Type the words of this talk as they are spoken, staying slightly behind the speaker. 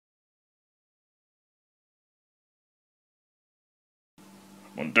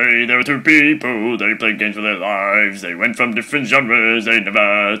One day there were two people, they played games for their lives. They went from different genres, they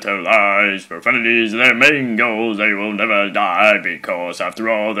never tell lies. Profanity's their main goals, they will never die. Because after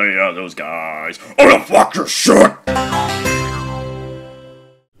all, they are those guys. Oh, the fuck your shit!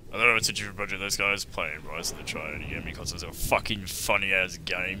 Hello, it's Itchy and Those Guys playing Rise of the Triad again because it's a fucking funny ass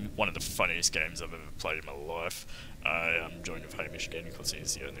game. One of the funniest games I've ever played in my life. I'm joined with Hamish again because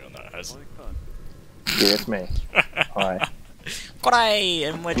he's the only one that has. Yeah, it's me. Hi. G'day,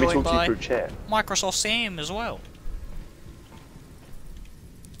 and we're joined by chat. Microsoft Sam as well.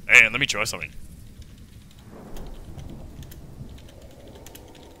 Hey, let me try something.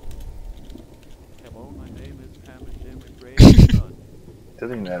 Hello, my name is Hamish and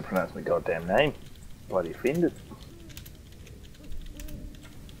Doesn't even know how to pronounce my goddamn name. Bloody offended.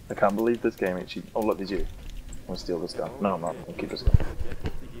 I can't believe this game actually. Oh, look, there's you. I'm gonna steal this gun. No, I'm not. I'll keep this gun.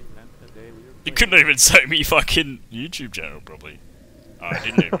 You couldn't even say me fucking YouTube channel, probably. I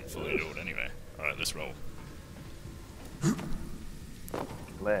didn't even fully do it anyway. Alright, let's roll.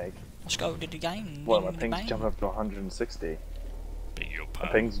 Lag. Let's go to the game. Well, my ping's jumped up to 160. Beg your My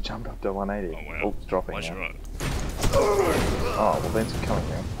pardon. ping's jumped up to 180. Oh, wow. Oh, it's dropping Why's now. right? Oh, well, thanks for coming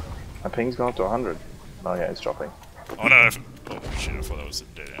now. My ping's gone up to 100. Oh, yeah, it's dropping. Oh no, oh shit, I thought that was a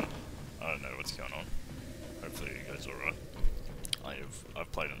dead end. I don't know what's going on. Hopefully it goes alright.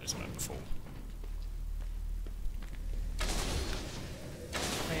 I've played on this map before.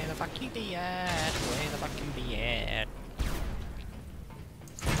 Where the fuck you be at? Where the fuck you be at?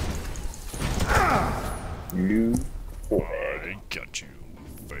 You. I got you.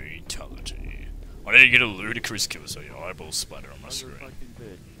 Fatality. I need to get a ludicrous kill so your eyeballs splatter on my screen.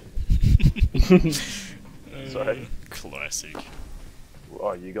 Sorry. Classic.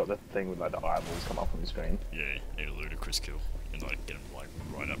 Oh, you got the thing with like the eyeballs come up on the screen. Yeah, need a ludicrous kill. And like get them like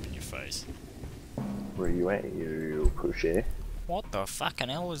right up in your face. Where you at, you pusher? What the fucking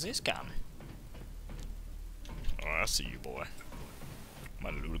hell is this gun? Oh, I see you, boy. My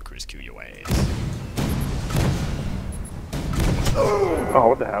ludicrous kill your ass. Oh,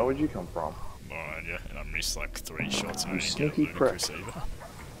 what the hell? Where'd you come from? Alright, yeah, and I missed like 3 shots and I You didn't get a sneaky prick. ludicrous either.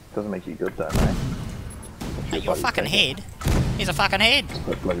 Doesn't make you good though, mate. Hey, your fucking head. Here's a fucking head.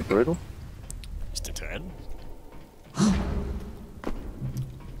 That's bloody brutal. Just a tad. Come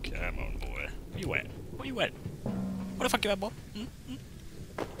on, boy. Where you at? Where you at? What the fuck you at, Bob?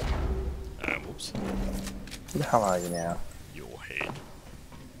 Whoops. Where the hell are you now? Your head.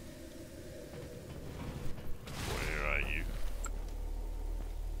 Where are you?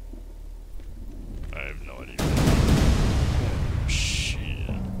 I have no idea. Oh, shit.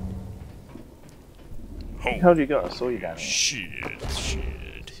 Where the hell did you go? I saw you down here.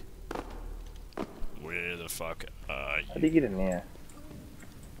 Shit. Where the fuck are How do you? you get in there?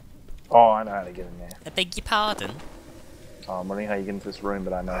 Oh, I know how to get in there. I beg your pardon? Oh, I'm wondering how you get into this room,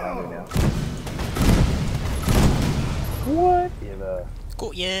 but I know how to now. What? Yeah,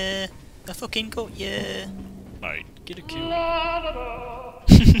 Got ya. I fucking got ya. Mate, get a kill.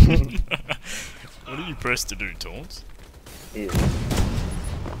 What did you press to do, taunts? yeah.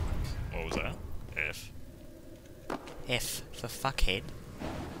 What was that? F. F for fuckhead.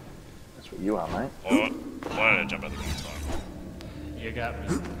 That's what you are, mate. Oh, why did I jump at the wrong time? You got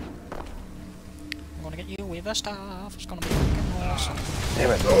me. I'm gonna get you with a staff. It's gonna be fucking awesome.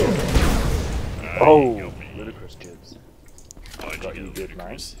 Damn it. You Oh, got me. ludicrous kids. Oh, did Got you you get good,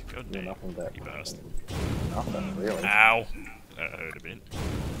 ludicrous? God You're damn. nothing but You bastard. nothing, really. Ow! That hurt a bit.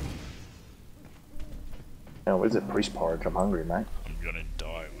 Oh, what is it? Priest porridge. I'm hungry, mate. I'm gonna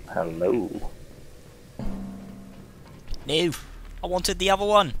die. Hello. No, I wanted the other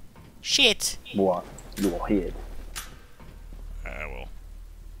one. Shit. What? Your head. Ah, well.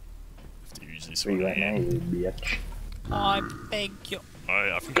 Have to use this Where one you at now, here. you bitch? I beg your.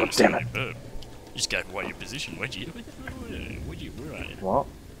 I think I just Damn got it. a burp. You just gave away your position. Where are you? Where are you? What?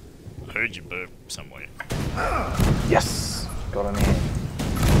 I heard you burp somewhere. Yes! Got an hand.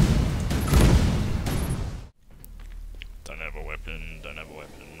 Don't have a weapon, don't have a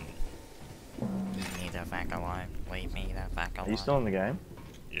weapon. Leave me the fuck alone. Leave me the fuck alone. Are you still in the game?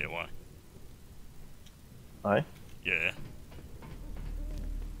 Yeah, why? Hey? Yeah.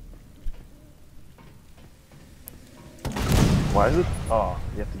 Why is it? Oh,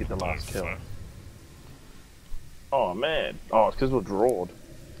 you have to get the last Oh, kill. fuck. Oh, man. Oh, it's because we're drawed.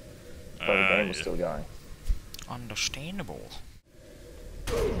 So the game was Yeah. still going. Understandable.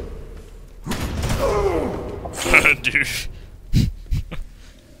 Dude.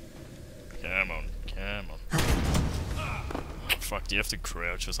 Come on, come on. Fuck, do you have to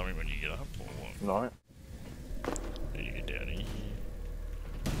crouch or something when you get up? Or what? No. How do you get down here?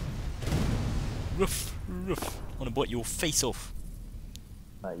 Ruff, ruff. I wanna bite your face off.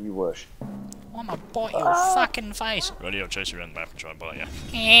 No, you wish. I'm gonna bite your fucking face. Ready, I'll chase you around the map and try and bite you.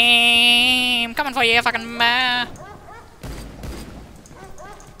 I'm coming for you, fucking ma.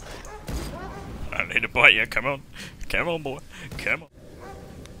 I need to bite you, come on. Come on, boy. Come on.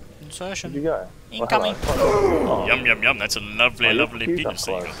 Insertion. Where'd you go? Incoming. Oh, Yum, yum, yum. That's a lovely, Oh, lovely you're penis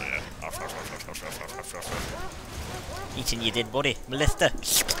cute, that you up got there. Arf, arf, arf, arf, arf, arf, arf, arf. Eating your dead body. Molester.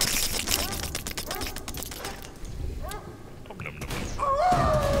 Nom, nom, nom, nom.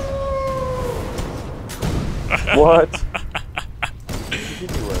 what? What did you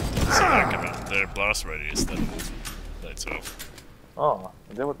do with? See that come out? Their blast radius, that's off. Oh,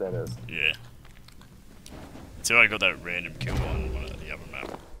 is that what that is? Yeah. Until I got that random kill on one of the other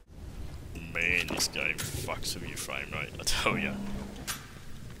map. Man, this game fucks with your frame rate, I tell ya.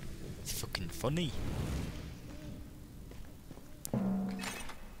 It's fucking funny.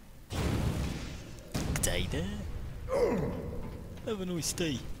 Good day there. Have a nice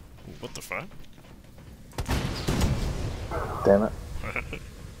day. Ooh, what the fuck? Damn it.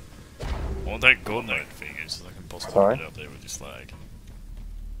 Well, that god note thing is like impossible Sorry? to get out there with this lag.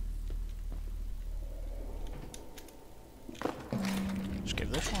 Just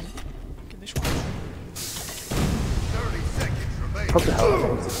give this one. Give this one. 30 seconds remaining. What the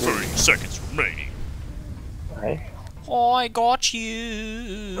hell is this? 30 seconds remaining. Hey? I got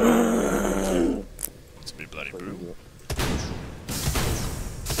you. It's a bit bloody brutal.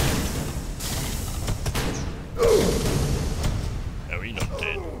 Oh, he not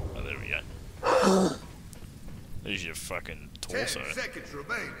dead. Oh, there we go. There's your fucking 10 torso. seconds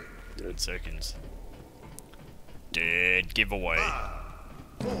remaining. 10 seconds. Dead giveaway. 5,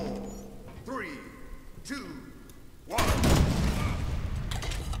 4, 3, 2, 1. Fucking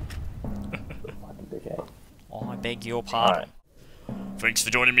dickhead. I beg your pardon. Thanks for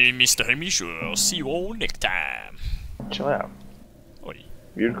joining me, Mr. Hamish. I'll see you all next time. Chill out. Oi.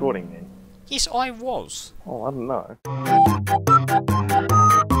 You recording me? Yes, I was. Oh, I don't know.